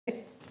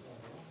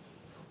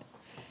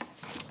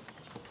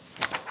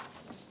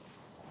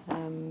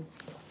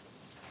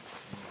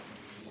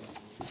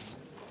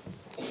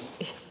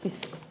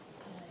Yes.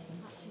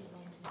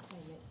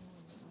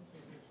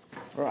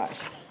 Right.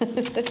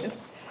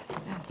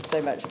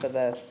 so much for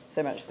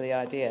the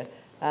idea.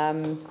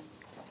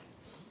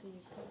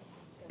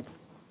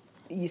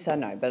 Yes, I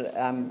know, but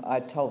I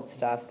told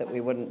staff that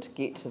we wouldn't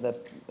get to the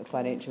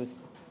financials.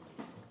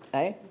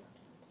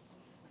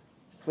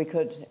 We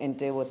could and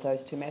deal with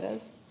those two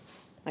matters.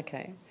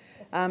 Okay.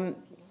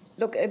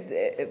 Look,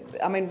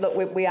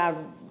 we are,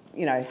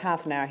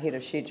 half an hour ahead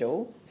of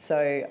schedule.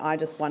 So I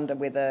just wonder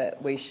whether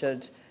we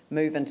should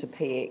move into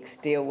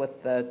PX, deal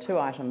with the 2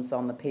 items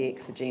on the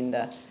PX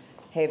agenda,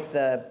 have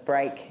the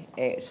break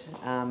at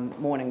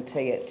morning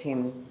tea at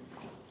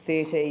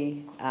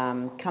 10:30,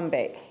 come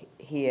back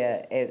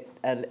here at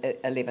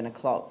 11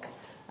 o'clock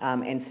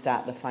and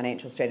start the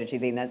financial strategy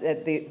then.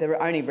 The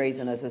only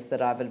reason is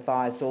that I've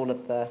advised all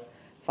of the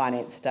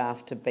finance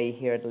staff to be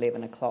here at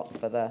 11 o'clock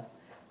for the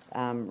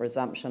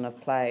resumption of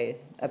play.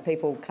 Are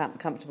people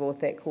comfortable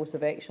with that course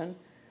of action?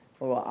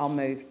 Or I'll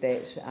move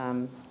that.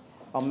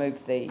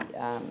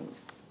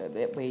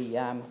 That we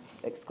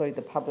exclude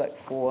the public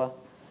for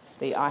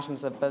the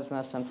items of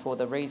business and for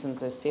the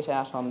reasons as set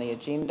out on the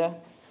agenda.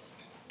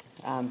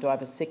 Do I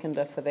have a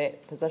seconder for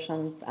that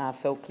position?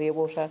 Phil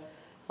Clearwater.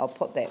 I'll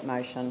put that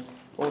motion.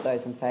 All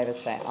those in favour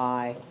say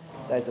aye.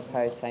 Those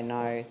opposed say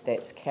no.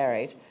 That's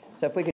carried. So if we could